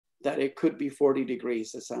that it could be 40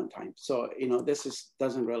 degrees at some time. So, this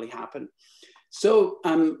doesn't really happen. So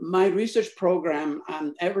my research program,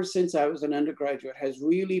 ever since I was an undergraduate, has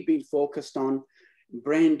really been focused on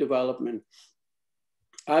brain development.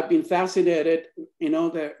 I've been fascinated, there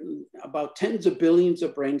are about tens of billions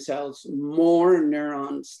of brain cells, more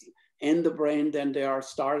neurons in the brain than there are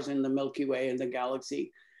stars in the Milky Way and the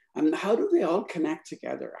galaxy. And how do they all connect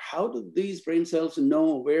together? How do these brain cells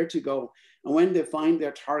know where to go? And when they find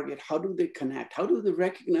their target, how do they connect? How do they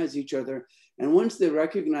recognize each other? And once they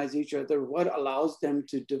recognize each other, what allows them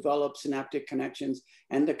to develop synaptic connections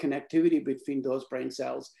and the connectivity between those brain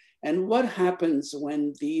cells? And what happens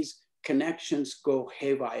when these connections go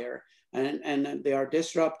haywire and they are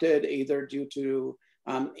disrupted either due to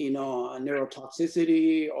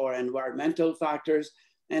neurotoxicity or environmental factors?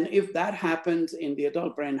 And if that happens in the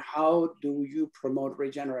adult brain, how do you promote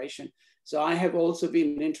regeneration? So I have also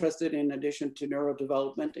been interested, in addition to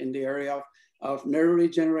neurodevelopment, in the area of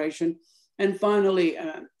neuroregeneration. And finally,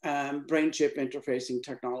 brain chip interfacing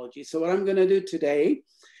technology. So what I'm going to do today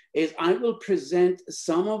is I will present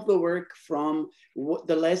some of the work from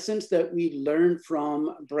the lessons that we learned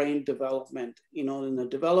from brain development, in the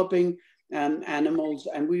developing animals.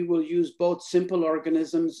 And we will use both simple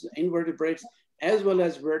organisms, invertebrates, as well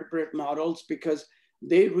as vertebrate models, because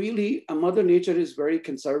they really, Mother Nature is very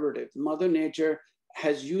conservative. Mother Nature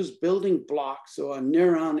has used building blocks. So a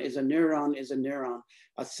neuron is a neuron is a neuron.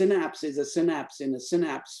 A synapse is a synapse in a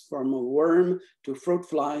synapse, from a worm to fruit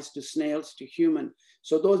flies to snails to human.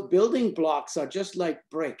 So those building blocks are just like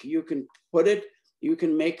brick. You can put it, you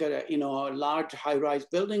can make a large high-rise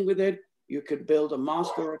building with it. You could build a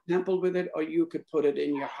mosque or a temple with it, or you could put it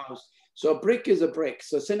in your house. So a brick is a brick.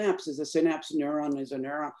 So synapse is a synapse, neuron is a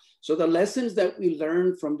neuron. So the lessons that we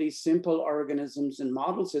learn from these simple organisms and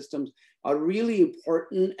model systems are really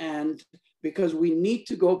important, and because we need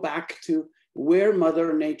to go back to where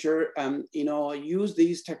Mother Nature, used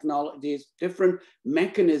these technologies, different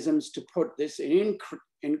mechanisms to put this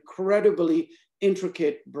incredibly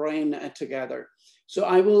intricate brain together. So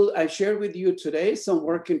I will share with you today some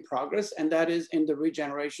work in progress, and that is in the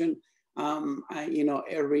regeneration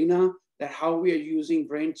arena, that how we are using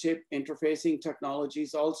brain chip interfacing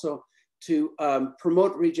technologies also to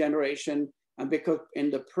promote regeneration, and because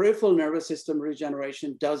in the peripheral nervous system,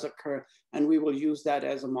 regeneration does occur, and we will use that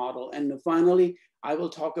as a model. And finally, I will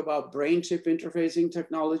talk about brain chip interfacing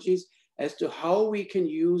technologies as to how we can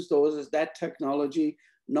use those as that technology,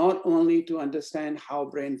 not only to understand how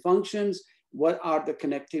brain functions, what are the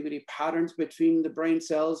connectivity patterns between the brain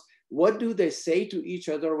cells, what do they say to each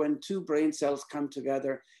other when two brain cells come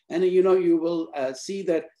together? And you will see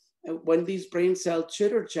that when these brain cells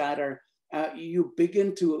chitter chatter, you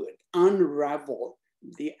begin to unravel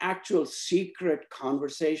the actual secret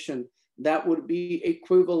conversation that would be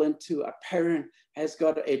equivalent to a parent has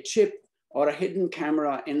got a chip or a hidden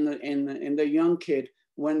camera in the young kid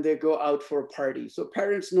when they go out for a party. So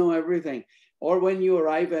parents know everything. Or when you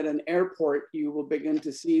arrive at an airport, you will begin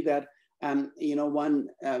to see that one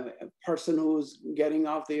person who's getting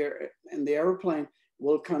off in the airplane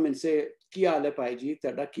will come and say, "Kya haal hai bhai ji?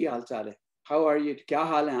 Tada kya haal chal hai? How are you? Kya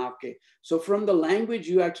haal hai aapke?" So from the language,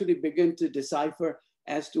 you actually begin to decipher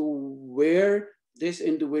as to where this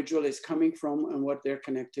individual is coming from and what their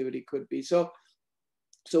connectivity could be. So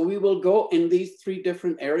we will go in these three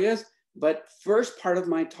different areas. But first part of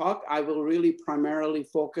my talk, I will really primarily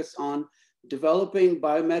focus on developing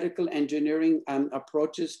biomedical engineering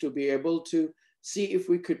approaches to be able to see if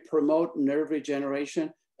we could promote nerve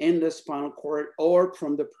regeneration in the spinal cord or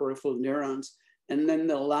from the peripheral neurons. And then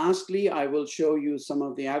lastly, I will show you some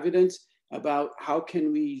of the evidence about how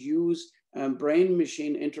can we use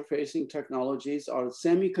brain-machine interfacing technologies or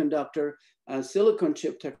semiconductor silicon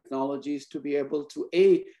chip technologies to be able to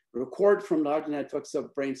A, record from large networks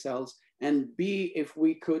of brain cells, and B, if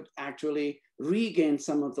we could actually regain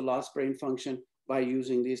some of the lost brain function by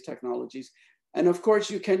using these technologies. And of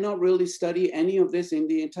course, you cannot really study any of this in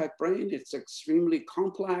the intact brain. It's extremely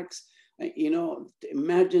complex.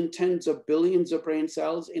 Imagine tens of billions of brain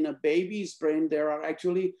cells. In a baby's brain, there are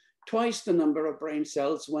actually twice the number of brain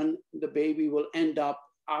cells when the baby will end up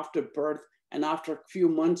after birth and after a few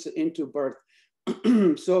months into birth.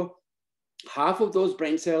 So half of those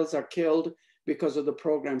brain cells are killed because of the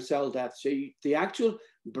programmed cell death. So the actual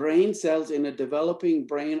brain cells in a developing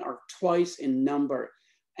brain are twice in number.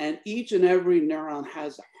 And each and every neuron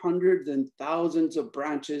has hundreds and thousands of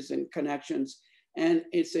branches and connections. And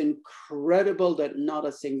it's incredible that not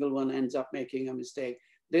a single one ends up making a mistake.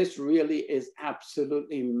 This really is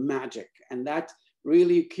absolutely magic. And that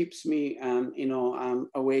really keeps me,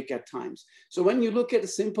 awake at times. So when you look at a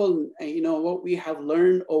simple, what we have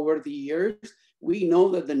learned over the years, we know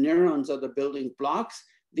that the neurons are the building blocks.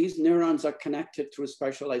 These neurons are connected through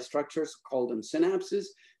specialized structures, call them synapses.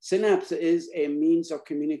 Synapse is a means of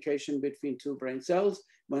communication between two brain cells.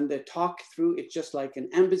 When they talk through, it's just like an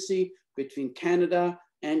embassy between Canada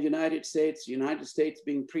and United States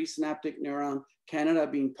being presynaptic neuron, Canada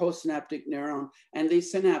being postsynaptic neuron, and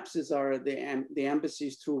these synapses are the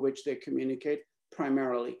embassies through which they communicate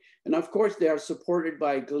primarily. And of course, they are supported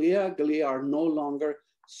by glia. Glia are no longer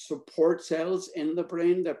support cells in the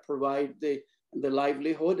brain that provide the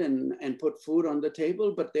livelihood and put food on the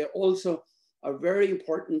table, but they're also a very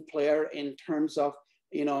important player in terms of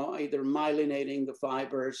either myelinating the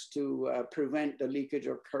fibers to prevent the leakage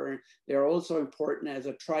of current. They're also important as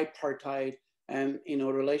a tripartite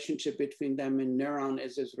relationship between them and neuron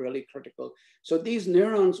is really critical. So these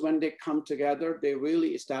neurons, when they come together, they really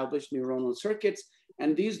establish neuronal circuits,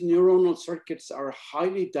 and these neuronal circuits are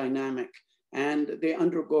highly dynamic and they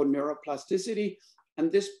undergo neuroplasticity.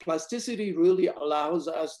 And this plasticity really allows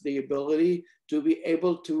us the ability to be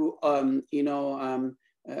able to,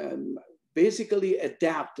 basically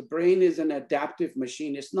adapt. The brain is an adaptive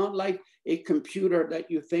machine. It's not like a computer that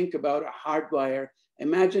you think about, a hardwire.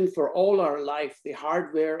 Imagine for all our life, the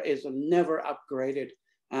hardware is never upgraded.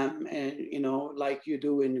 Like you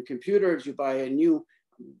do in computers, you buy a new,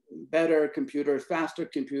 better computer, faster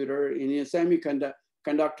computer,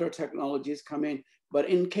 semiconductor technologies come in. But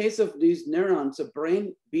in case of these neurons, the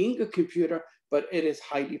brain being a computer, but it is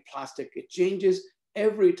highly plastic. It changes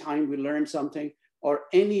every time we learn something or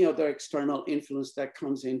any other external influence that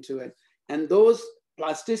comes into it. And those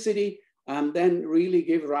plasticity then really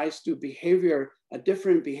give rise to behavior, a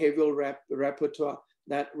different behavioral repertoire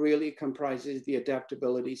that really comprises the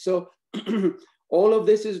adaptability. So all of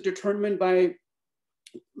this is determined by,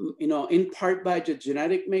 in part by the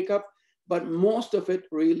genetic makeup, but most of it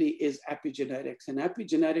really is epigenetics. And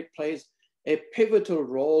epigenetic plays a pivotal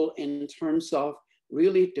role in terms of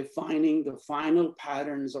really defining the final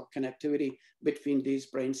patterns of connectivity between these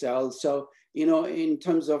brain cells. So, in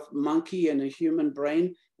terms of monkey and a human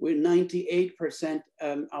brain, we're 98%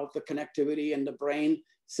 of the connectivity in the brain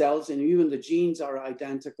cells, and even the genes are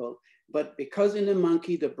identical. But because in a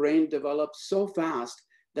monkey, the brain develops so fast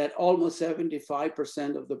that almost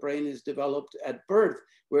 75% of the brain is developed at birth,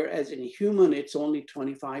 whereas in human, it's only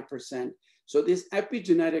 25%. So this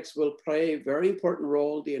epigenetics will play a very important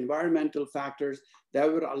role, the environmental factors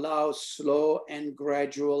that would allow slow and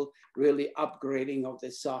gradual really upgrading of the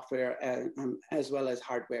software as well as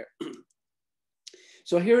hardware.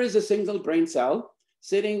 So here is a single brain cell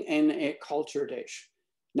sitting in a culture dish.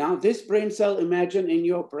 Now this brain cell, imagine in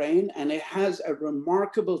your brain, and it has a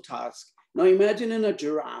remarkable task. Now imagine in a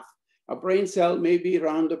giraffe, a brain cell maybe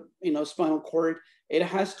around the spinal cord. It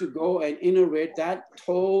has to go and innervate that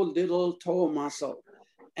little toe muscle.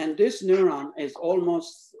 And this neuron is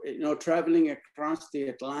almost traveling across the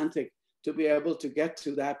Atlantic to be able to get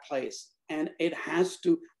to that place. And it has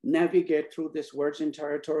to navigate through this virgin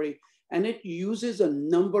territory. And it uses a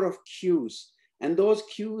number of cues. And those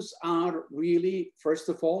cues are really, first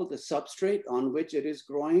of all, the substrate on which it is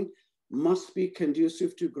growing must be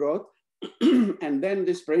conducive to growth. And then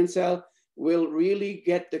this brain cell will really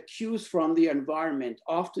get the cues from the environment,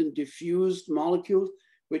 often diffused molecules,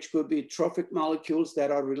 which could be trophic molecules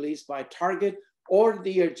that are released by target, or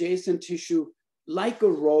the adjacent tissue, like a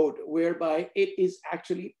road, whereby it is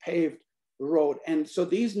actually paved road. And so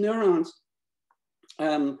these neurons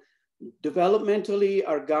developmentally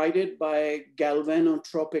are guided by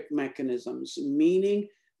galvanotropic mechanisms, meaning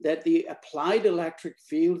that the applied electric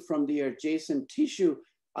field from the adjacent tissue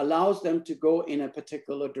allows them to go in a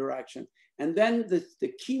particular direction. And then the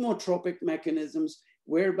chemotropic mechanisms,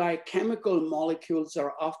 whereby chemical molecules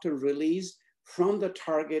are often released from the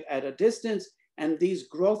target at a distance. And these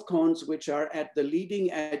growth cones, which are at the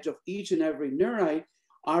leading edge of each and every neurite,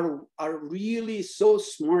 are really so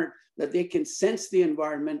smart that they can sense the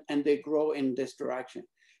environment and they grow in this direction.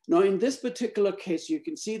 Now, in this particular case, you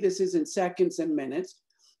can see this is in seconds and minutes.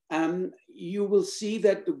 You will see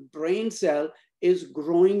that the brain cell is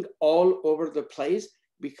growing all over the place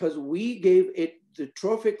because we gave it the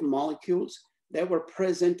trophic molecules that were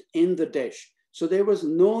present in the dish. So there was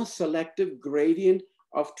no selective gradient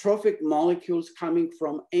of trophic molecules coming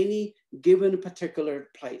from any given particular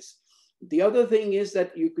place. The other thing is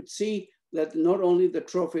that you could see that not only the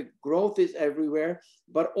trophic growth is everywhere,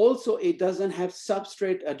 but also it doesn't have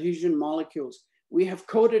substrate adhesion molecules. We have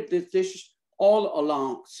coated this dish all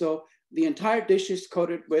along. So the entire dish is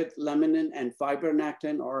coated with laminin and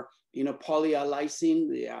fibronectin, or polyalysine,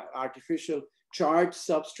 the artificial charged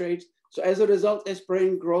substrates. So as a result, this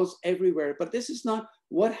brain grows everywhere. But this is not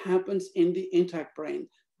what happens in the intact brain.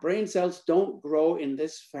 Brain cells don't grow in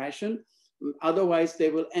this fashion. Otherwise, they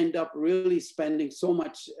will end up really spending so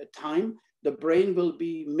much time. The brain will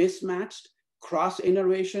be mismatched,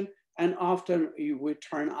 cross-innervation, and often you would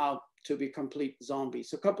turn out to be complete zombies.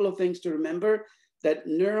 So a couple of things to remember, that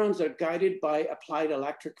neurons are guided by applied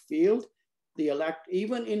electric field.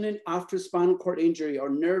 Even in an after spinal cord injury or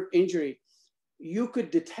nerve injury, you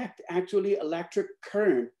could detect actually electric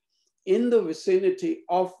current in the vicinity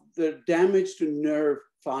of the damaged nerve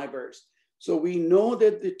fibers. So we know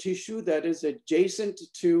that the tissue that is adjacent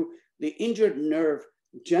to the injured nerve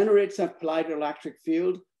generates applied electric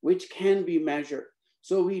field, which can be measured.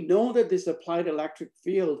 So we know that this applied electric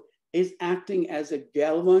field is acting as a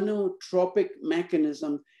galvanotropic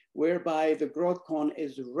mechanism whereby the growth cone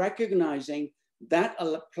is recognizing that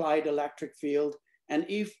applied electric field. And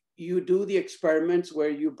if you do the experiments where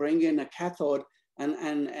you bring in a cathode and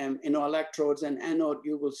electrodes and anode,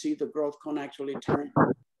 you will see the growth cone actually turn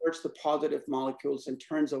towards the positive molecules and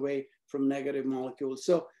turns away from negative molecules.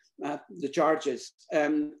 So the charges.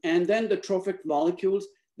 And then the trophic molecules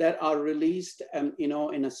that are released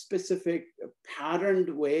in a specific patterned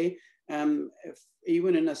way.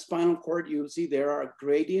 Even in a spinal cord, you'll see there are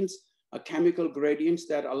gradients, chemical gradients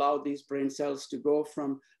that allow these brain cells to go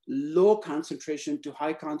from low concentration to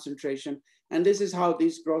high concentration. And this is how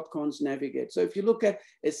these growth cones navigate. So if you look at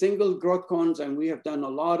a single growth cones, and we have done a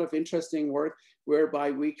lot of interesting work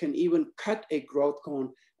whereby we can even cut a growth cone.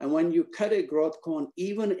 And when you cut a growth cone,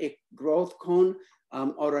 even a growth cone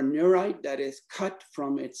or a neurite that is cut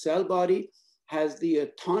from its cell body has the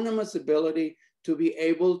autonomous ability to be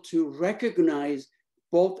able to recognize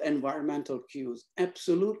both environmental cues.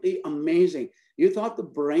 Absolutely amazing. You thought the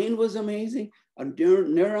brain was amazing, and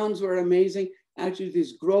neurons were amazing. Actually,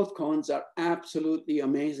 these growth cones are absolutely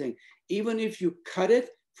amazing. Even if you cut it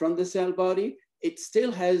from the cell body, it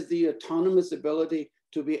still has the autonomous ability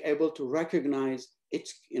to be able to recognize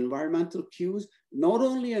its environmental cues, not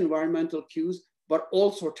only environmental cues, but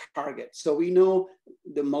also targets. So we know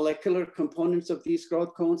the molecular components of these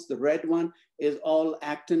growth cones. The red one is all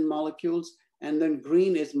actin molecules, and then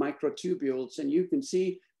green is microtubules. And you can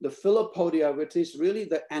see the filopodia, which is really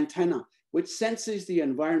the antenna, which senses the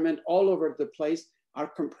environment all over the place, are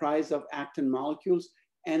comprised of actin molecules.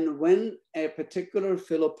 And when a particular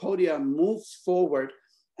filopodia moves forward,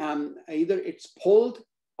 either it's pulled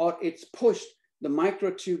or it's pushed, the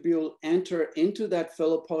microtubule enter into that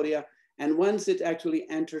filopodia. And once it actually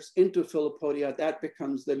enters into filopodia, that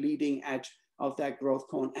becomes the leading edge of that growth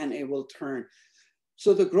cone, and it will turn.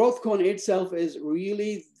 So the growth cone itself is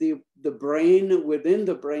really the brain within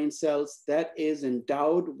the brain cells that is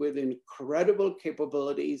endowed with incredible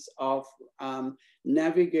capabilities of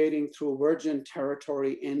navigating through virgin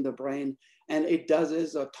territory in the brain. And it does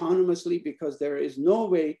this autonomously, because there is no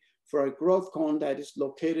way for a growth cone that is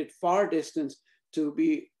located far distance to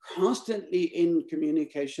be constantly in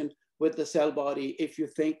communication with the cell body, if you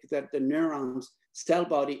think that the neuron's cell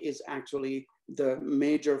body is actually the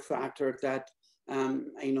major factor that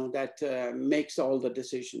makes all the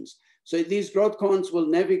decisions. So these growth cones will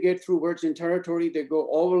navigate through virgin territory. They go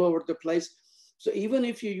all over the place. So even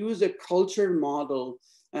if you use a culture model,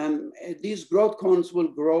 these growth cones will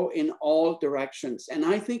grow in all directions. And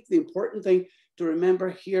I think the important thing to remember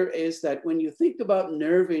here is that when you think about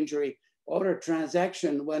nerve injury or a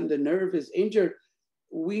transaction, when the nerve is injured,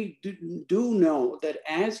 we do know that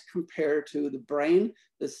as compared to the brain,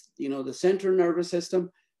 the central nervous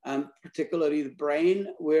system, particularly the brain,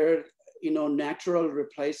 where natural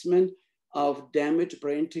replacement of damaged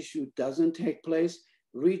brain tissue doesn't take place,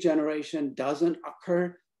 regeneration doesn't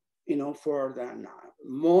occur, for the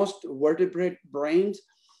most vertebrate brains,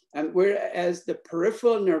 and whereas the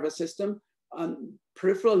peripheral nervous system,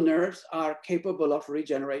 peripheral nerves are capable of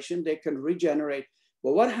regeneration. They can regenerate.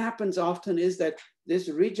 But what happens often is that this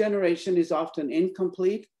regeneration is often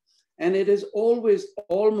incomplete, and it is always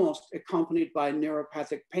almost accompanied by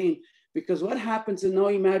neuropathic pain. Because what happens is, now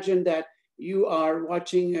imagine that you are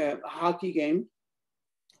watching a hockey game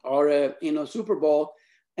or a Super Bowl,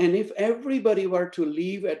 and if everybody were to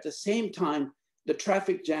leave at the same time, the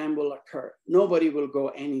traffic jam will occur. Nobody will go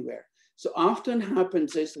anywhere. So often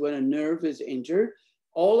happens is when a nerve is injured,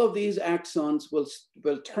 all of these axons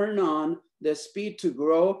will turn on the speed to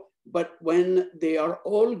grow, but when they are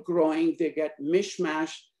all growing, they get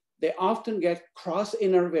mishmashed. They often get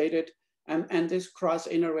cross-innervated, and this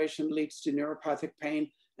cross-innervation leads to neuropathic pain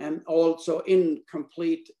and also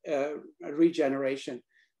incomplete regeneration.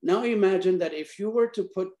 Now imagine that if you were to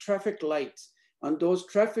put traffic lights And those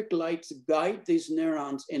traffic lights guide these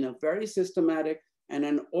neurons in a very systematic and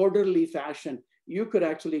an orderly fashion. You could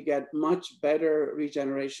actually get much better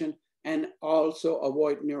regeneration and also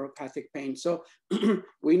avoid neuropathic pain. So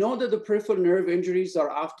we know that the peripheral nerve injuries are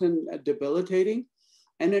often debilitating,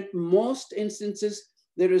 and in most instances,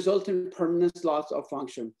 they result in permanent loss of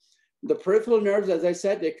function. The peripheral nerves, as I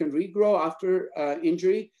said, they can regrow after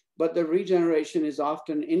injury, but the regeneration is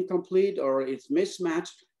often incomplete, or it's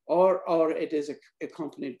mismatched, or it is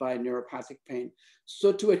accompanied by neuropathic pain.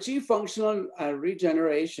 So to achieve functional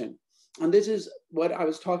regeneration, and this is what I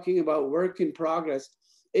was talking about, work in progress,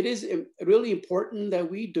 it is really important that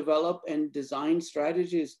we develop and design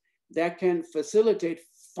strategies that can facilitate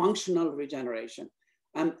functional regeneration.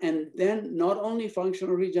 And then not only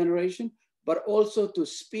functional regeneration, but also to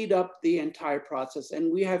speed up the entire process.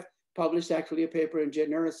 And we have published actually a paper in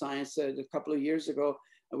Neuroscience a couple of years ago,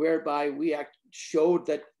 whereby we showed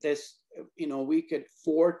that this, we could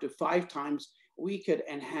 4 to 5 times, we could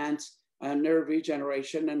enhance nerve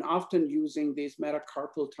regeneration, and often using these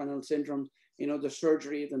metacarpal tunnel syndromes, the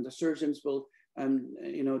surgery, then the surgeons will,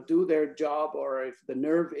 do their job, or if the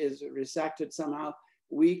nerve is resected somehow,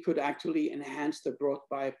 we could actually enhance the growth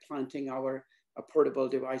by planting our portable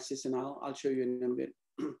devices, and I'll show you in a bit.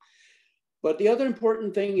 But the other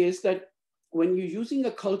important thing is that when you're using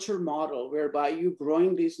a culture model whereby you're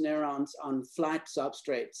growing these neurons on flat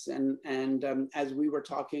substrates, and as we were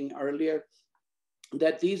talking earlier,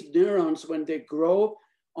 that these neurons, when they grow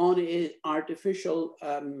on an artificial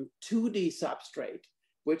 2D substrate,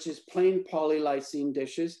 which is plain polylysine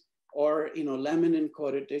dishes or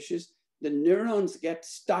laminin-coated dishes, the neurons get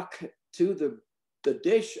stuck to the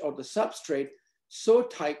dish or the substrate so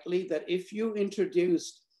tightly that if you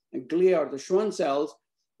introduce glia or the Schwann cells,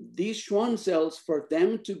 these Schwann cells, for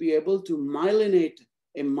them to be able to myelinate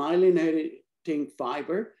a myelinating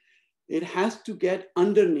fiber, it has to get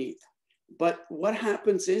underneath. But what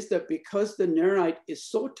happens is that because the neurite is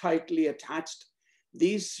so tightly attached,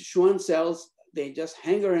 these Schwann cells, they just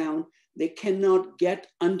hang around. They cannot get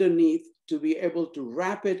underneath to be able to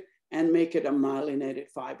wrap it and make it a myelinated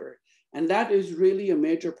fiber. And that is really a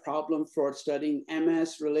major problem for studying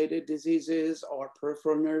MS-related diseases or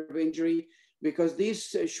peripheral nerve injury, because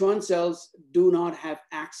these Schwann cells do not have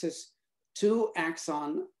access to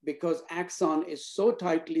axon, because axon is so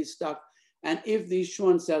tightly stuck. And if these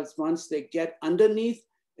Schwann cells, once they get underneath,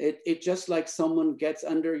 it just like someone gets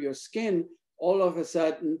under your skin, all of a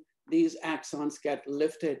sudden, these axons get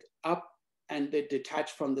lifted up and they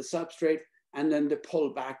detach from the substrate, and then they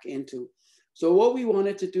pull back into. So what we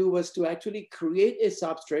wanted to do was to actually create a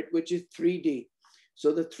substrate which is 3D.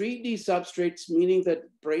 So the 3D substrates, meaning that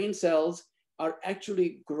brain cells are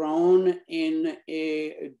actually grown in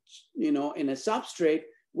a substrate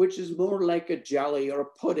which is more like a jelly or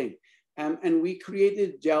a pudding. And we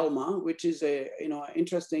created Gelma, which is a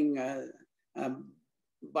interesting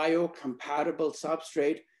biocompatible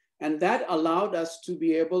substrate, and that allowed us to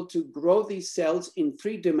be able to grow these cells in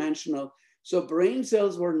 3-dimensional. So brain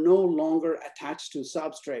cells were no longer attached to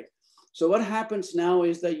substrate. So what happens now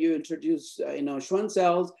is that you introduce Schwann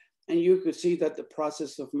cells, and you could see that the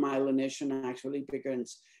process of myelination actually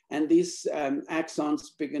begins, and these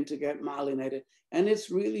axons begin to get myelinated, and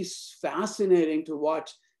it's really fascinating to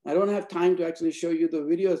watch. I don't have time to actually show you the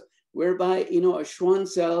videos whereby a Schwann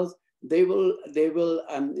cells, they will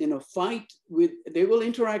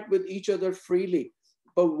interact with each other freely.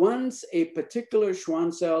 But once a particular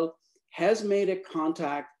Schwann cell has made a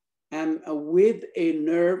contact with a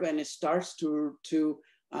nerve, and it starts to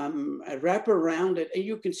wrap around it, and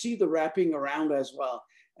you can see the wrapping around as well.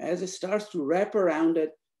 As it starts to wrap around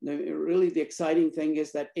it, really the exciting thing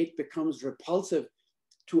is that it becomes repulsive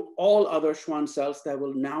to all other Schwann cells that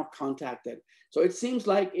will now contact it. So it seems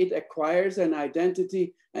like it acquires an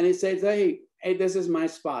identity, and it says, hey, this is my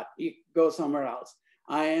spot. You go somewhere else.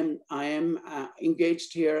 I am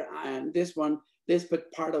engaged here, and this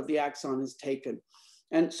part of the axon is taken.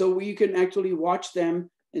 And so we can actually watch them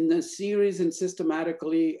in the series and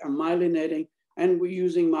systematically myelinating, and we're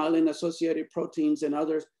using myelin-associated proteins and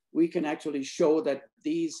others. We can actually show that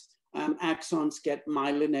these axons get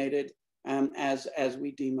myelinated as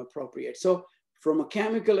we deem appropriate. So from a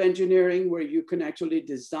chemical engineering, where you can actually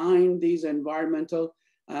design these environmental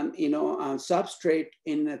substrate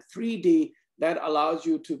in a 3D, that allows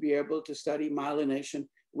you to be able to study myelination,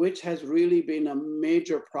 which has really been a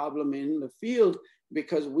major problem in the field,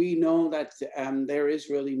 because we know that there is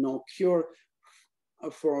really no cure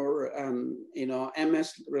for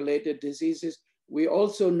MS-related diseases. We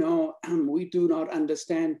also know we do not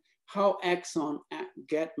understand how axon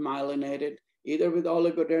get myelinated either with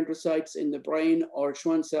oligodendrocytes in the brain or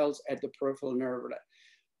Schwann cells at the peripheral nerve.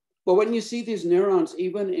 But when you see these neurons,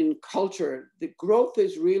 even in culture, the growth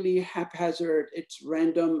is really haphazard, it's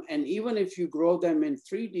random. And even if you grow them in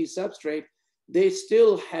 3D substrate, they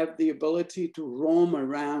still have the ability to roam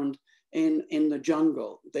around in the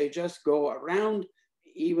jungle. They just go around,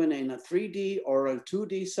 even in a 3D or a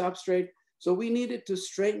 2D substrate. So we needed to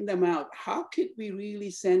straighten them out. How could we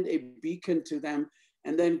really send a beacon to them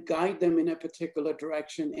and then guide them in a particular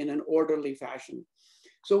direction in an orderly fashion?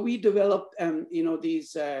 So we developed,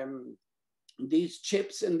 these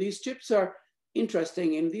chips, and these chips are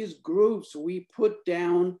interesting. In these grooves, we put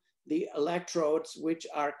down the electrodes, which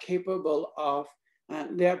are capable of,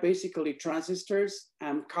 they're basically transistors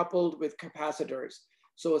coupled with capacitors.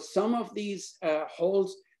 So some of these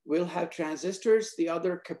holes will have transistors, the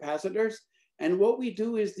other capacitors. And what we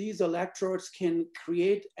do is these electrodes can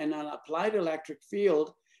create an applied electric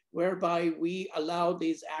field whereby we allow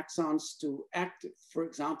these axons to act, for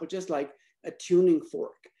example, just like a tuning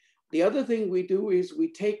fork. The other thing we do is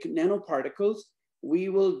we take nanoparticles, we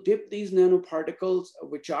will dip these nanoparticles,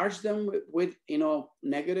 we charge them with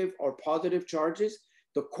negative or positive charges.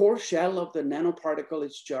 The core shell of the nanoparticle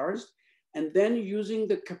is charged, and then using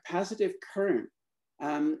the capacitive current,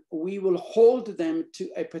 we will hold them to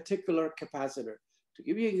a particular capacitor. To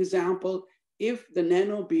give you an example, if the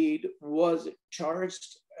nanobead was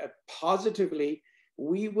charged positively,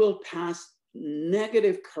 we will pass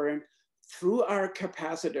negative current through our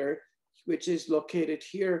capacitor, which is located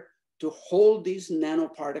here, to hold these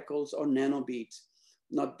nanoparticles or nanobeads.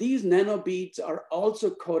 Now, these nanobeads are also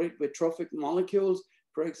coated with trophic molecules,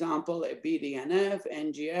 for example, a BDNF,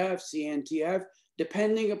 NGF, CNTF.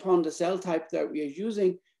 Depending upon the cell type that we are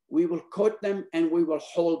using, we will coat them and we will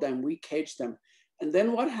hold them, we cage them. And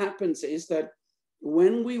then what happens is that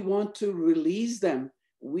when we want to release them,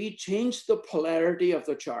 we change the polarity of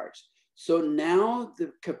the charge. So now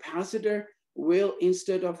the capacitor will,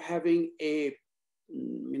 instead of having a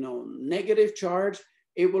negative charge,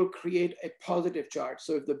 it will create a positive charge.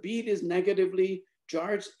 So if the bead is negatively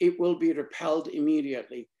charged, it will be repelled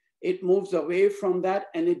immediately. It moves away from that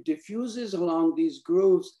and it diffuses along these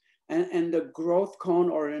grooves, and the growth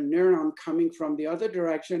cone or a neuron coming from the other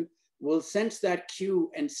direction will sense that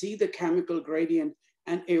cue and see the chemical gradient,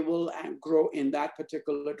 and it will grow in that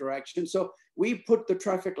particular direction. So we put the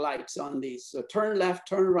traffic lights on these. So turn left,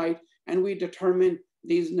 turn right, and we determine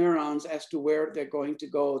these neurons as to where they're going to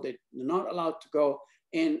go. They're not allowed to go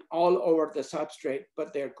in all over the substrate,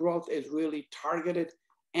 but their growth is really targeted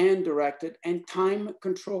and directed and time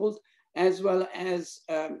controlled, as well as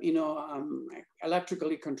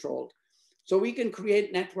electrically controlled. So we can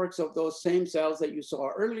create networks of those same cells that you saw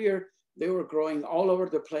earlier. They were growing all over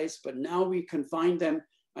the place, but now we confine them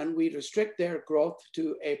and we restrict their growth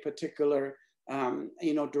to a particular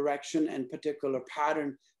direction and particular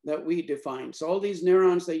pattern that we define. So all these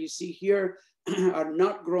neurons that you see here are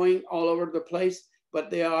not growing all over the place, but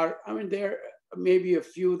they are, there are maybe a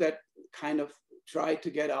few that kind of try to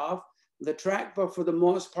get off the track, but for the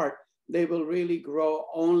most part, they will really grow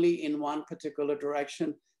only in one particular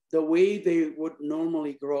direction, the way they would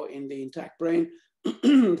normally grow in the intact brain.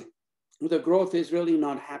 The growth is really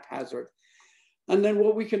not haphazard. And then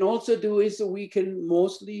what we can also do is we can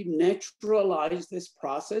mostly naturalize this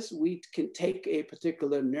process. We can take a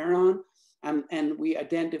particular neuron and we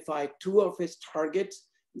identify two of its targets.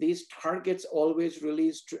 These targets always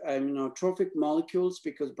release trophic molecules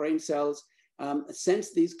because brain cells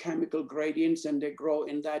sense these chemical gradients and they grow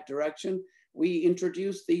in that direction. We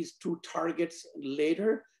introduce these two targets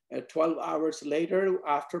later, 12 hours later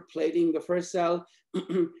after plating the first cell.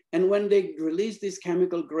 And when they release these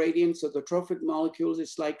chemical gradients, so the trophic molecules,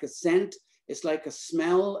 it's like a scent, it's like a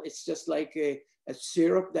smell, it's just like a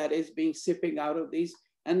syrup that is being sipping out of these.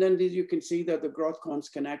 And then these, you can see that the growth cones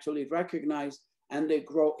can actually recognize and they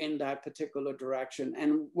grow in that particular direction.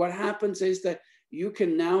 And what happens is that you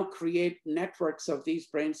can now create networks of these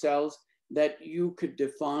brain cells that you could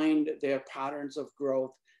define their patterns of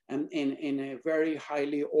growth in a very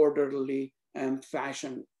highly orderly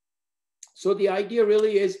fashion. So the idea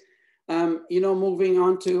really is, moving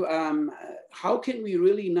on to how can we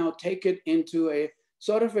really now take it into a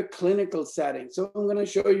sort of a clinical setting. So I'm going to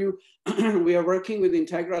show you, we are working with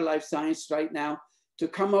Integra Life Science right now to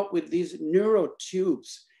come up with these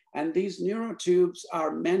neurotubes. And these neurotubes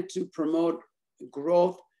are meant to promote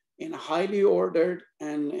growth in a highly ordered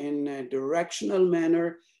and in a directional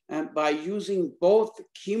manner by using both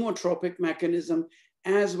chemotropic mechanism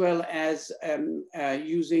as well as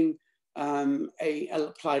using a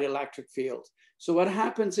applied electric field. So what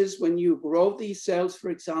happens is when you grow these cells, for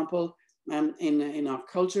example, in our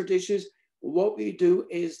culture dishes, what we do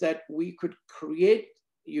is that we could create,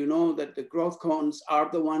 you know, that the growth cones are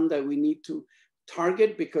the one that we need to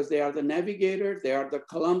target because they are the navigator, they are the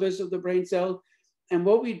Columbus of the brain cell. And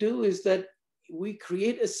what we do is that we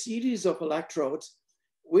create a series of electrodes,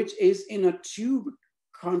 which is in a tube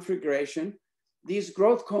configuration. These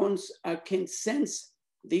growth cones can sense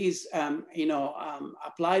these,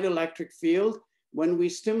 applied electric field. When we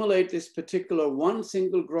stimulate this particular one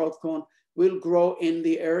single growth cone, will grow in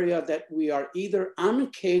the area that we are either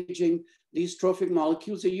uncaging these trophic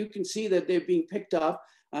molecules. So you can see that they're being picked up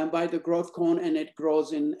by the growth cone and it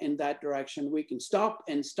grows in that direction. We can stop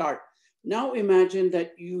and start. Now imagine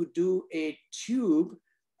that you do a tube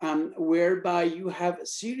whereby you have a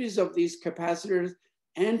series of these capacitors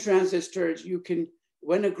and transistors. You can,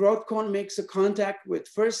 when a growth cone makes a contact with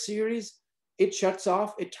first series, it shuts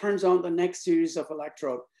off, it turns on the next series of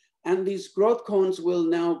electrode. And these growth cones will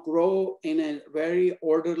now grow in a very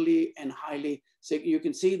orderly and highly, so you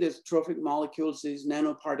can see these trophic molecules, these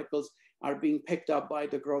nanoparticles are being picked up by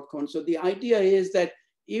the growth cone. So the idea is that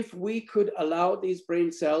if we could allow these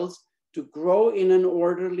brain cells to grow in an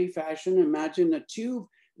orderly fashion, imagine a tube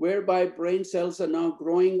whereby brain cells are now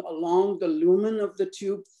growing along the lumen of the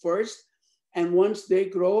tube first. And once they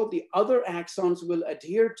grow, the other axons will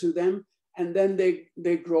adhere to them, and then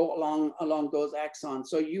they grow along those axons.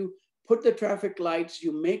 So you put the traffic lights,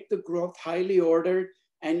 you make the growth highly ordered,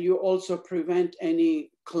 and you also prevent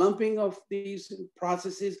any clumping of these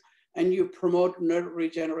processes, and you promote nerve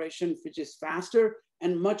regeneration, which is faster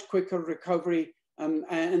and much quicker recovery,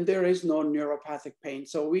 and there is no neuropathic pain.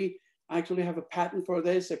 So we actually have a patent for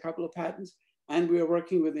this, a couple of patents, and we are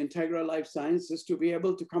working with Integra Life Sciences to be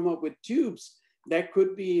able to come up with tubes that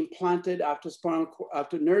could be implanted after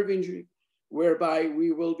nerve injury, whereby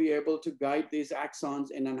we will be able to guide these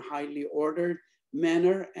axons in a highly ordered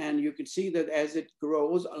manner. And you can see that as it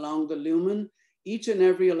grows along the lumen, each and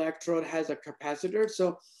every electrode has a capacitor.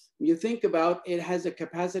 So you think about it, has a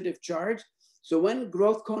capacitive charge. So when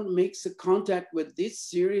growth cone makes a contact with this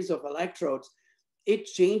series of electrodes, it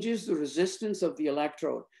changes the resistance of the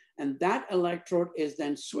electrode. And that electrode is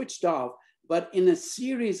then switched off. But in a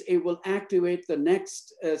series, it will activate the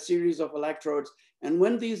next series of electrodes. And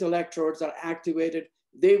when these electrodes are activated,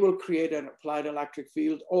 they will create an applied electric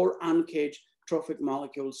field or uncaged trophic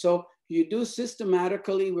molecules. So you do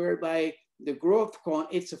systematically, whereby the growth cone,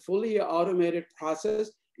 it's a fully automated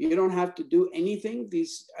process. You don't have to do anything.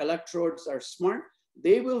 These electrodes are smart.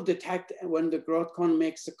 They will detect when the growth cone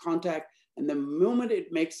makes a contact. And the moment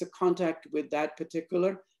it makes a contact with that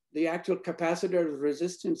particular, the actual capacitor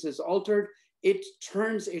resistance is altered. It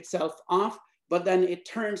turns itself off, but then it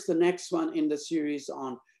turns the next one in the series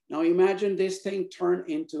on. Now imagine this thing turn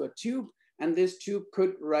into a tube, and this tube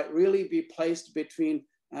could really be placed between,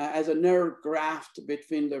 as a nerve graft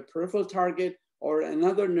between the peripheral target or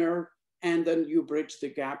another nerve, and then you bridge the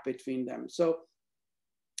gap between them. So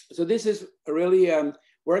this is really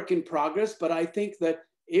work in progress, but I think that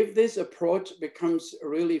if this approach becomes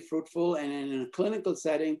really fruitful and in a clinical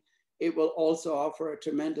setting, it will also offer a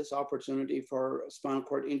tremendous opportunity for spinal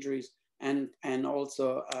cord injuries and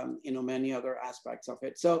also many other aspects of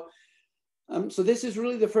it. So this is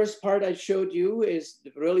really the first part I showed you, is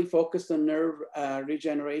really focused on nerve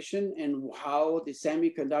regeneration and how the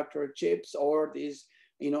semiconductor chips or these,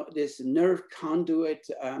 this nerve conduit,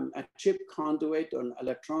 a chip conduit or an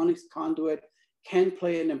electronics conduit can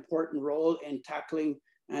play an important role in tackling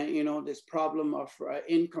this problem of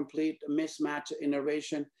incomplete mismatch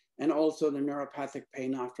innervation and also the neuropathic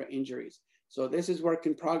pain after injuries. So this is work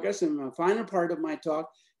in progress. And the final part of my talk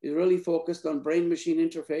is really focused on brain-machine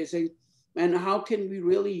interfacing and how can we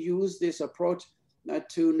really use this approach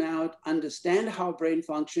to now understand how brain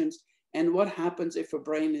functions and what happens if a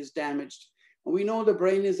brain is damaged. We know the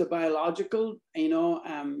brain is a biological,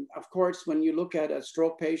 of course, when you look at a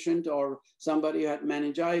stroke patient or somebody who had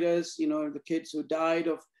meningitis, the kids who died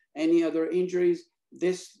of any other injuries,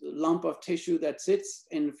 this lump of tissue that sits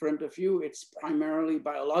in front of you, it's primarily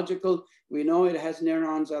biological. We know it has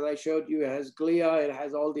neurons, as I showed you, it has glia, it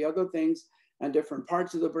has all the other things, and different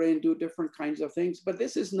parts of the brain do different kinds of things. But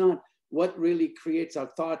this is not what really creates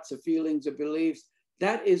our thoughts, the feelings, the beliefs.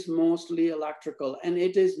 That is mostly electrical, and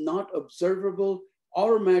it is not observable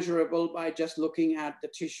or measurable by just looking at the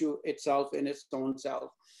tissue itself in its own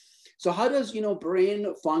self. So how does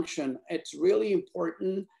brain function? It's really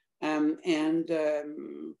important, and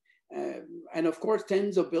of course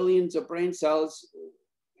tens of billions of brain cells.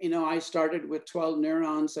 I started with 12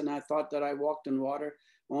 neurons, and I thought that I walked in water,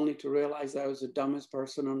 only to realize that I was the dumbest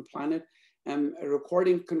person on the planet.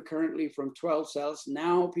 Recording concurrently from 12 cells.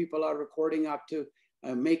 Now people are recording up to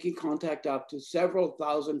making contact up to several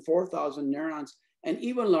thousand, 4,000 neurons, and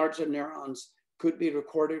even larger neurons could be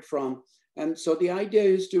recorded from. And so the idea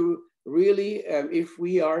is to really, if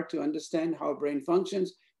we are to understand how brain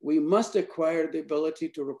functions, we must acquire the ability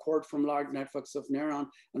to record from large networks of neurons.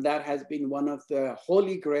 And that has been one of the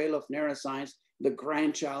holy grail of neuroscience, the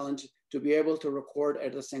grand challenge to be able to record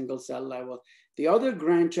at a single cell level. The other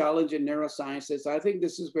grand challenge in neuroscience is, I think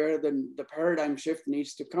this is where the paradigm shift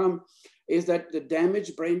needs to come, is that the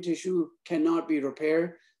damaged brain tissue cannot be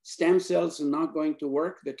repaired. Stem cells are not going to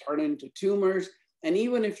work. They turn into tumors. And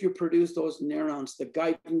even if you produce those neurons, the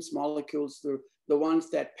guidance molecules, the ones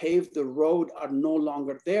that pave the road, are no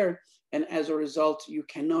longer there. And as a result, you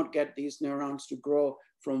cannot get these neurons to grow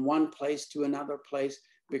from one place to another place,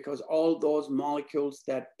 because all those molecules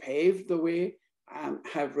that paved the way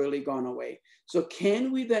have really gone away. So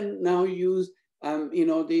can we then now use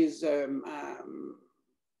these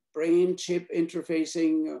brain chip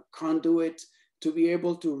interfacing conduits to be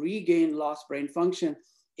able to regain lost brain function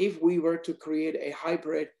if we were to create a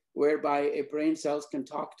hybrid whereby a brain cells can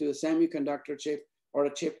talk to a semiconductor chip, or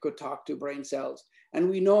a chip could talk to brain cells? And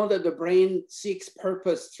we know that the brain seeks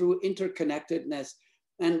purpose through interconnectedness.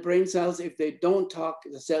 And brain cells, if they don't talk,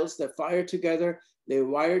 the cells that fire together, they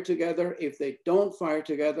wire together. If they don't fire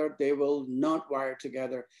together, they will not wire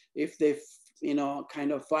together. If they,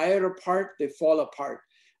 kind of fire apart, they fall apart.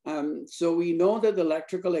 So we know that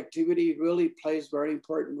electrical activity really plays a very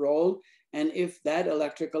important role. And if that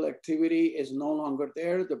electrical activity is no longer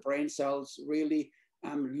there, the brain cells really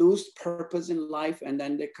lose purpose in life, and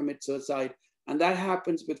then they commit suicide. And that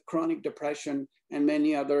happens with chronic depression and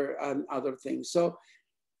many other things. So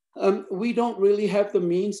we don't really have the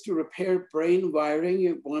means to repair brain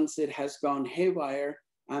wiring once it has gone haywire.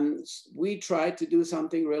 We try to do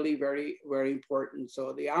something really very, very important.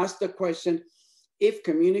 So they asked the question, if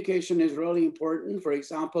communication is really important, for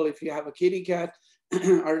example, if you have a kitty cat,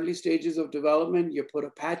 early stages of development, you put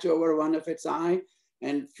a patch over one of its eye,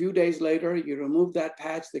 and a few days later, you remove that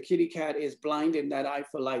patch, the kitty cat is blind in that eye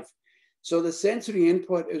for life. So the sensory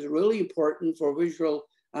input is really important for visual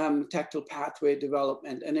tactile pathway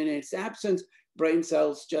development. And in its absence, brain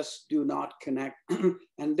cells just do not connect.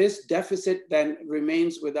 And this deficit then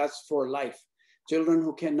remains with us for life. Children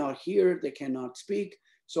who cannot hear, they cannot speak.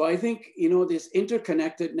 So I think, this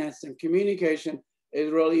interconnectedness and communication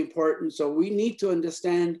is really important. So we need to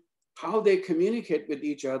understand how they communicate with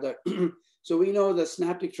each other. So we know the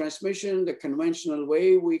synaptic transmission, the conventional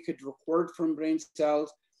way we could record from brain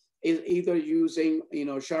cells is either using,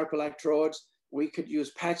 sharp electrodes. We could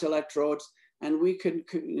use patch electrodes, and we could,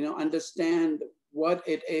 understand what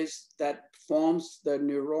it is that forms the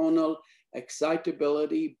neuronal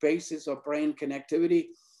excitability basis of brain connectivity.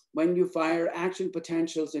 When you fire action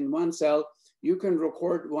potentials in one cell, you can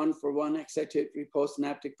record one-for-one excitatory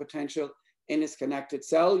postsynaptic potential in its connected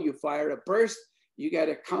cell. You fire a burst, you get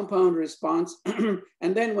a compound response.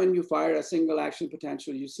 And then when you fire a single action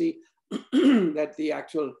potential, you see that the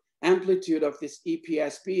actual amplitude of this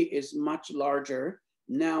EPSP is much larger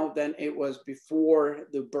now than it was before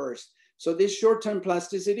the burst. So this short-term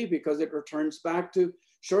plasticity, because it returns back to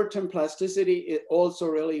short-term plasticity, is also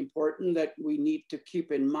really important that we need to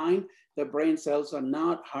keep in mind. The brain cells are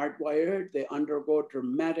not hardwired. They undergo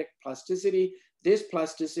dramatic plasticity. This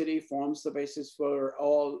plasticity forms the basis for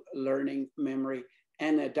all learning, memory,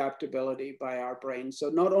 and adaptability by our brain. So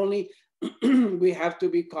not only we have to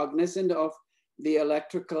be cognizant of the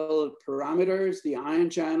electrical parameters, the ion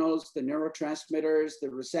channels, the neurotransmitters, the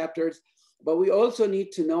receptors, but we also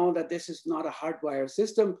need to know that this is not a hardwired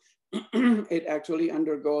system. It actually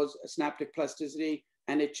undergoes synaptic plasticity,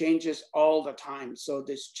 and it changes all the time. So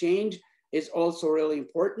this change is also really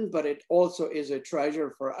important, but it also is a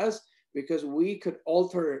treasure for us because we could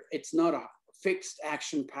alter, it's not a fixed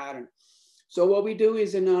action pattern. So what we do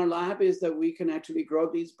is in our lab is that we can actually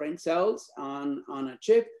grow these brain cells on a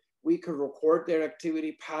chip. We can record their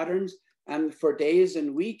activity patterns for days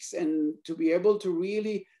and weeks, and to be able to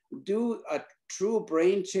really do a true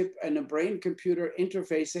brain chip and a brain computer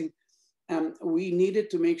interfacing, we needed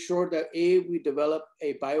to make sure that we develop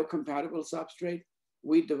a biocompatible substrate.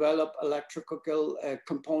 We develop electrical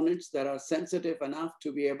components that are sensitive enough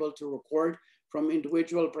to be able to record from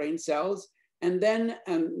individual brain cells. And then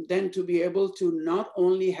to be able to not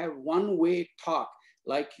only have one-way talk,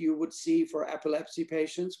 like you would see for epilepsy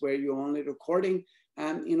patients, where you're only recording,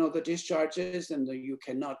 the discharges, and you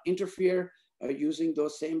cannot interfere using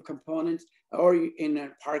those same components. Or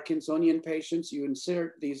in Parkinsonian patients, you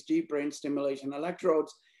insert these deep brain stimulation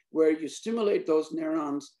electrodes, where you stimulate those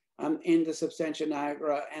neurons in the substantia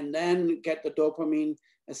nigra, and then get the dopamine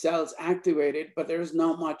cells activated. But there's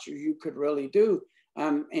not much you could really do.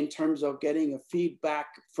 in terms of getting a feedback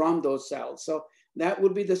from those cells. So that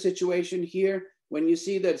would be the situation here. When you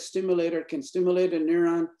see that stimulator can stimulate a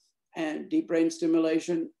neuron, and deep brain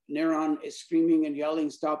stimulation, neuron is screaming and yelling,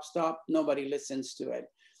 stop, stop, nobody listens to it.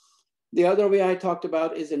 The other way I talked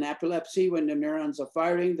about is in epilepsy. When the neurons are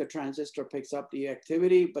firing, the transistor picks up the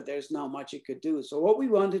activity, but there's not much it could do. So what we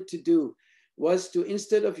wanted to do was to,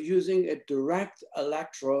 instead of using a direct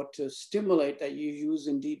electrode to stimulate that you use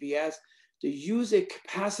in DBS, to use a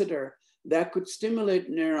capacitor that could stimulate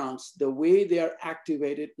neurons the way they are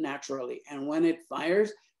activated naturally. And when it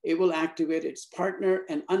fires, it will activate its partner,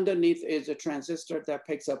 and underneath is a transistor that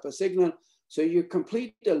picks up a signal. So you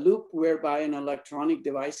complete a loop whereby an electronic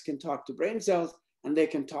device can talk to brain cells and they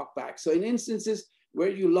can talk back. So in instances where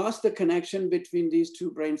you lost the connection between these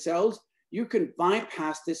two brain cells, you can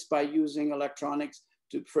bypass this by using electronics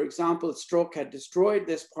to, for example, stroke had destroyed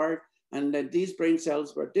this part, and then these brain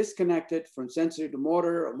cells were disconnected from sensory to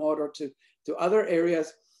motor, or motor to other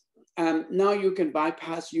areas. Now you can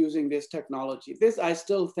bypass using this technology. This, I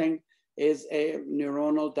still think, is a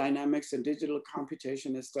neuronal dynamics, and digital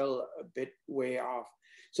computation is still a bit way off.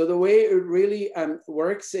 So the way it really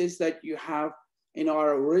works is that you have, in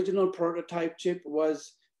our original prototype chip,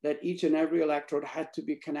 was that each and every electrode had to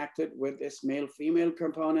be connected with this male-female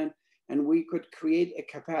component, and we could create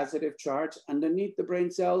a capacitive charge underneath the brain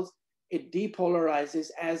cells. It depolarizes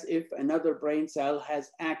as if another brain cell has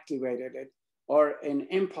activated it, or an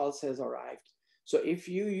impulse has arrived. So if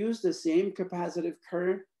you use the same capacitive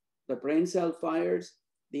current, the brain cell fires,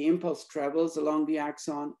 the impulse travels along the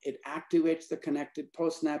axon, it activates the connected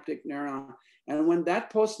postsynaptic neuron. And when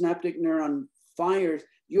that postsynaptic neuron fires,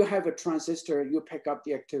 you have a transistor, you pick up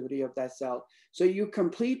the activity of that cell. So you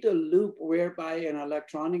complete a loop whereby an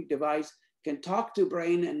electronic device can talk to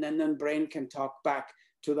brain, and then brain can talk back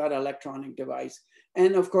to that electronic device.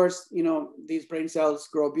 And of course, you know, these brain cells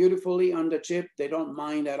grow beautifully on the chip. They don't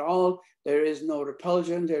mind at all. There is no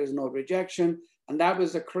repulsion, there is no rejection. And that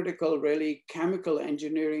was a critical, really, chemical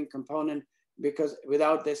engineering component, because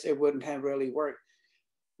without this, it wouldn't have really worked.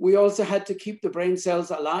 We also had to keep the brain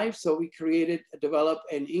cells alive. So we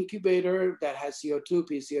developed an incubator that has CO2,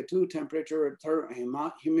 PCO2, temperature,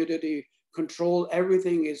 humidity control.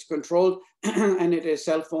 Everything is controlled, and it is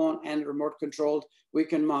cell phone and remote controlled. We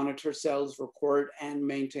can monitor cells, record, and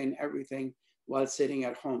maintain everything while sitting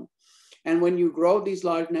at home. And when you grow these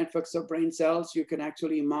large networks of brain cells, you can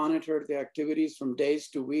actually monitor the activities from days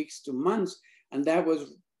to weeks to months. And that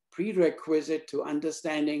was prerequisite to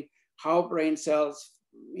understanding how brain cells,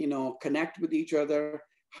 you know, connect with each other,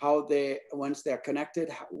 how they, once they're connected,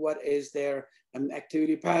 what is their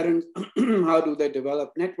activity patterns, how do they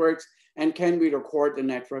develop networks, and can we record the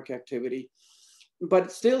network activity?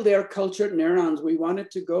 But still, they're cultured neurons. We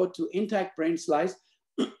wanted to go to intact brain slice,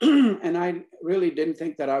 and I really didn't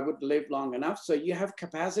think that I would live long enough. So you have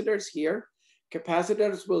capacitors here.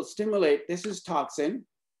 Capacitors will stimulate. This is toxin.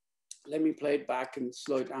 Let me play it back and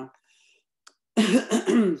slow it down.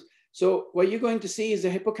 So what you're going to see is a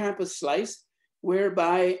hippocampus slice,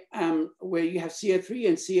 whereby where you have CA3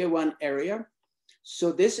 and CA1 area.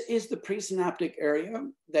 So this is the presynaptic area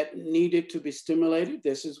that needed to be stimulated.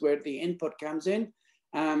 This is where the input comes in.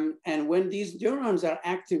 And when these neurons are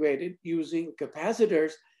activated using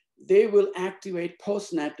capacitors, they will activate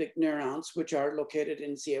postsynaptic neurons, which are located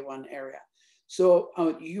in CA1 area. So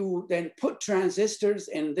you then put transistors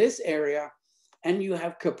in this area, and you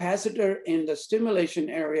have capacitor in the stimulation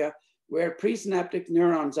area where presynaptic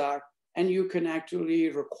neurons are, and you can actually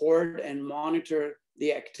record and monitor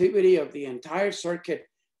the activity of the entire circuit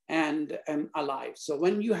and alive. So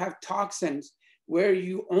when you have toxins where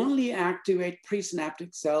you only activate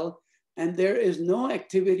presynaptic cell, and there is no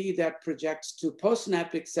activity that projects to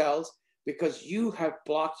postsynaptic cells because you have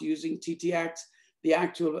blocked using TTX, the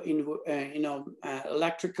actual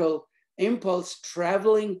electrical impulse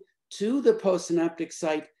traveling to the postsynaptic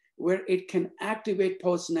site where it can activate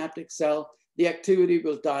postsynaptic cell, the activity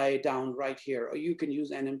will die down right here. Or you can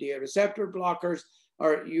use NMDA receptor blockers,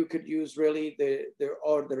 or you could use really the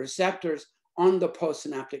receptors on the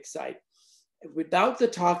postsynaptic site. Without the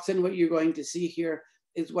toxin, what you're going to see here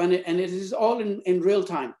is when it is all in real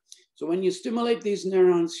time. So when you stimulate these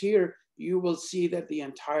neurons here, you will see that the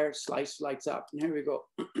entire slice lights up. And here we go.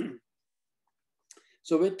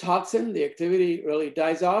 So with toxin, the activity really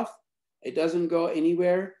dies off. It doesn't go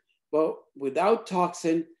anywhere. But without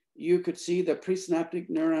toxin, you could see the presynaptic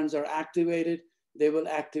neurons are activated. They will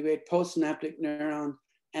activate postsynaptic neuron,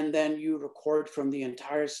 and then you record from the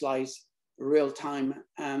entire slice real time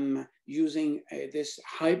using this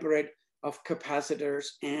hybrid of capacitors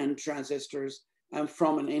and transistors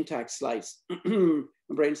from an intact slice,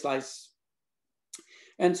 brain slice.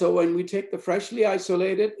 And so when we take the freshly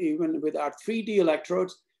isolated, even with our 3D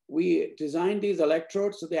electrodes, we design these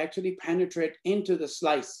electrodes so they actually penetrate into the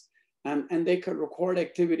slice, and they could record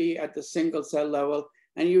activity at the single cell level.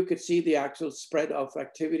 And you could see the actual spread of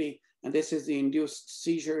activity. And this is the induced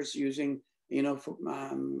seizures using, either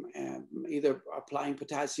applying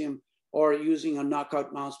potassium or using a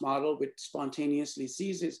knockout mouse model which spontaneously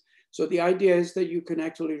seizes. So the idea is that you can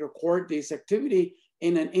actually record this activity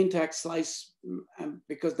in an intact slice,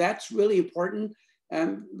 because that's really important,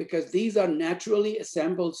 because these are naturally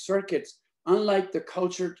assembled circuits, unlike the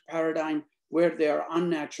cultured paradigm where they are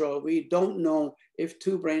unnatural. We don't know if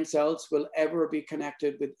two brain cells will ever be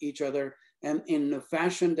connected with each other in the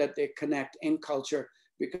fashion that they connect in culture,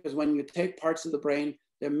 because when you take parts of the brain,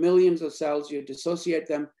 there are millions of cells, you dissociate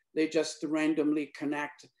them, they just randomly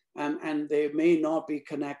connect, and they may not be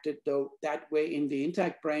connected though that way in the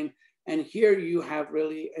intact brain. And here you have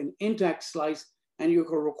really an intact slice, and you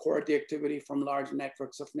can record the activity from large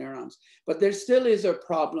networks of neurons. But there still is a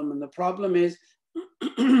problem, and the problem is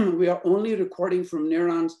we are only recording from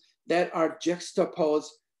neurons that are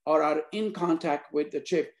juxtaposed or are in contact with the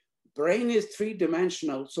chip. Brain is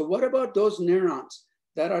three-dimensional. So what about those neurons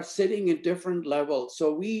that are sitting in different levels?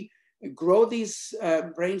 So we grow these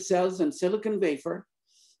brain cells in silicon wafer,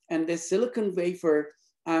 and this silicon wafer,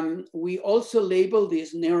 we also label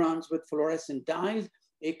these neurons with fluorescent dyes.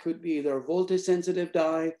 It could be either a voltage sensitive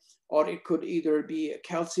dye, or it could either be a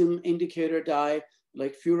calcium indicator dye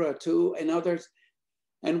like Fura2 and others.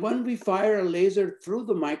 And when we fire a laser through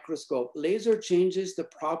the microscope, laser changes the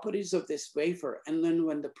properties of this wafer. And then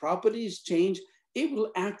when the properties change, it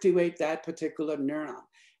will activate that particular neuron.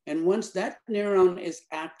 And once that neuron is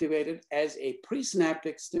activated as a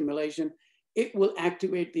presynaptic stimulation, it will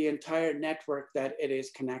activate the entire network that it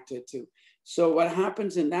is connected to. So what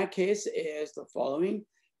happens in that case is the following.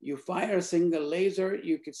 You fire a single laser,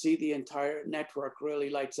 you can see the entire network really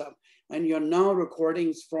lights up. And you're now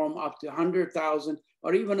recordings from up to 100,000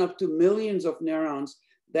 or even up to millions of neurons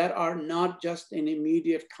that are not just in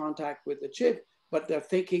immediate contact with the chip, but they're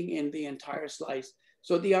thinking in the entire slice.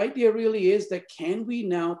 So the idea really is that, can we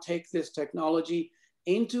now take this technology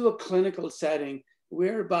into a clinical setting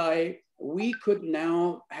whereby we could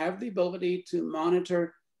now have the ability to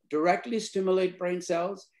monitor, directly stimulate brain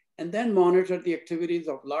cells, and then monitor the activities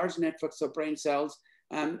of large networks of brain cells,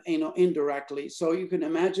 indirectly. So you can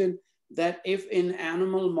imagine that if in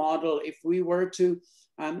animal model, if we were to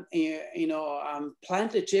plant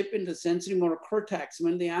a chip in the sensory motor cortex,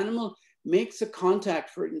 when the animal makes a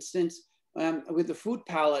contact, for instance, with the food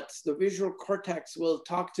pellets, the visual cortex will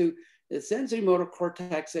talk to the sensory motor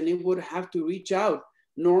cortex, and it would have to reach out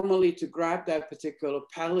normally to grab that particular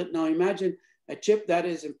pellet. Now imagine a chip that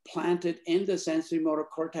is implanted in the sensory motor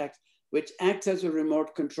cortex, which acts as a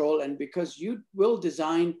remote control. And because you will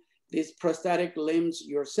design these prosthetic limbs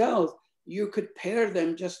yourself, you could pair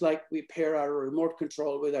them just like we pair our remote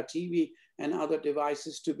control with our TV and other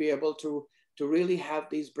devices to be able to really have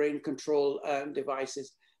these brain control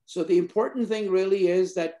devices. So the important thing really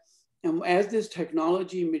is that as this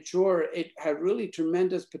technology mature, it had really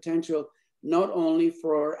tremendous potential, not only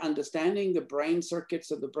for understanding the brain circuits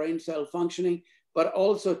of the brain cell functioning, but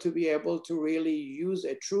also to be able to really use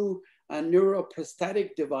a true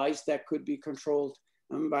neuroprosthetic device that could be controlled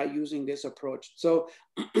by using this approach. So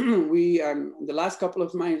we, the last couple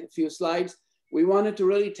of my few slides, we wanted to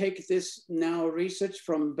really take this now research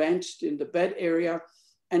from bench in the bed area,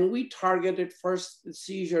 and we targeted first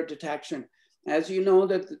seizure detection. As you know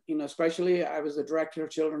that, especially I was the director of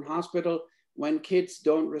Children's Hospital, when kids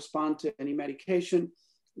don't respond to any medication,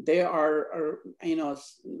 they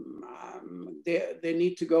they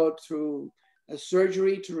need to go through a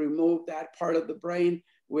surgery to remove that part of the brain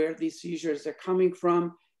where these seizures are coming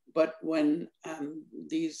from. But when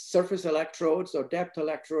these surface electrodes or depth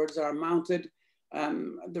electrodes are mounted,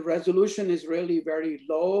 the resolution is really very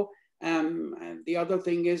low. And the other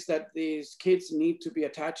thing is that these kids need to be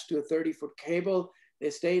attached to a 30-foot cable. They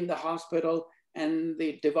stay in the hospital, and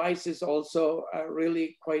the device is also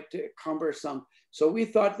really quite cumbersome. So we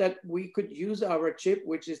thought that we could use our chip,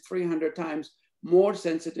 which is 300 times more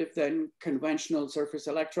sensitive than conventional surface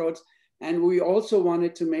electrodes. And we also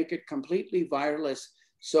wanted to make it completely wireless,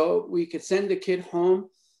 so we could send the kid home.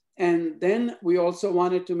 And then we also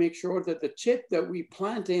wanted to make sure that the chip that we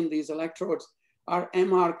plant in these electrodes are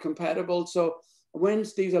MR compatible. So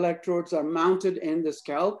once these electrodes are mounted in the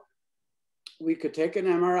scalp, we could take an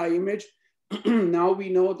MRI image. Now we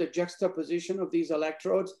know the juxtaposition of these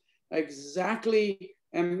electrodes exactly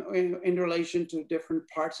in relation to different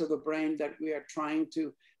parts of the brain that we are trying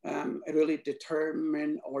to really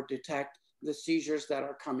determine or detect the seizures that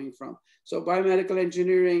are coming from. So biomedical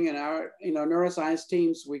engineering and our neuroscience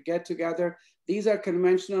teams, we get together. These are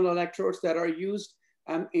conventional electrodes that are used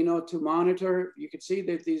to monitor. You can see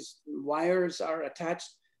that these wires are attached,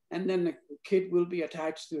 and then the kid will be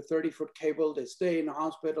attached to a 30-foot cable. They stay in the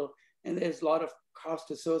hospital, and there's a lot of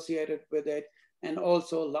cost associated with it, and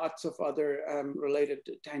also lots of other related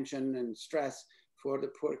tension and stress for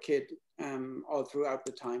the poor kid all throughout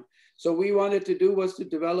the time. So we wanted to do was to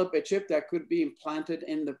develop a chip that could be implanted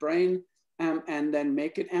in the brain and then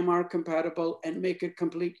make it MR compatible and make it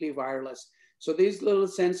completely wireless. So these little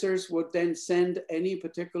sensors would then send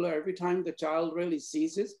every time the child really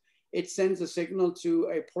seizes, it sends a signal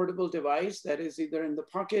to a portable device that is either in the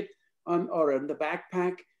pocket or in the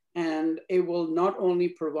backpack. And it will not only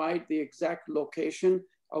provide the exact location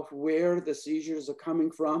of where the seizures are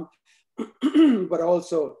coming from, but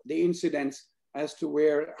also the incidence as to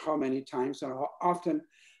where, how many times or how often,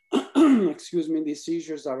 excuse me, these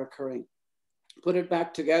seizures are occurring. Put it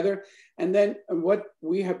back together. And then what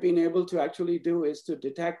we have been able to actually do is to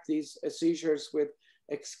detect these seizures with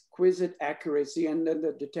exquisite accuracy. And then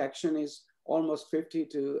the detection is almost 50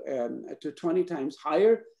 to 20 times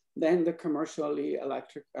higher than the commercially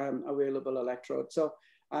available electrode. So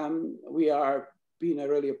we are being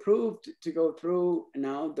really approved to go through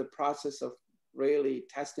now the process of really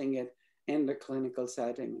testing it in the clinical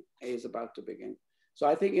setting is about to begin. So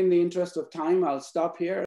I think in the interest of time, I'll stop here.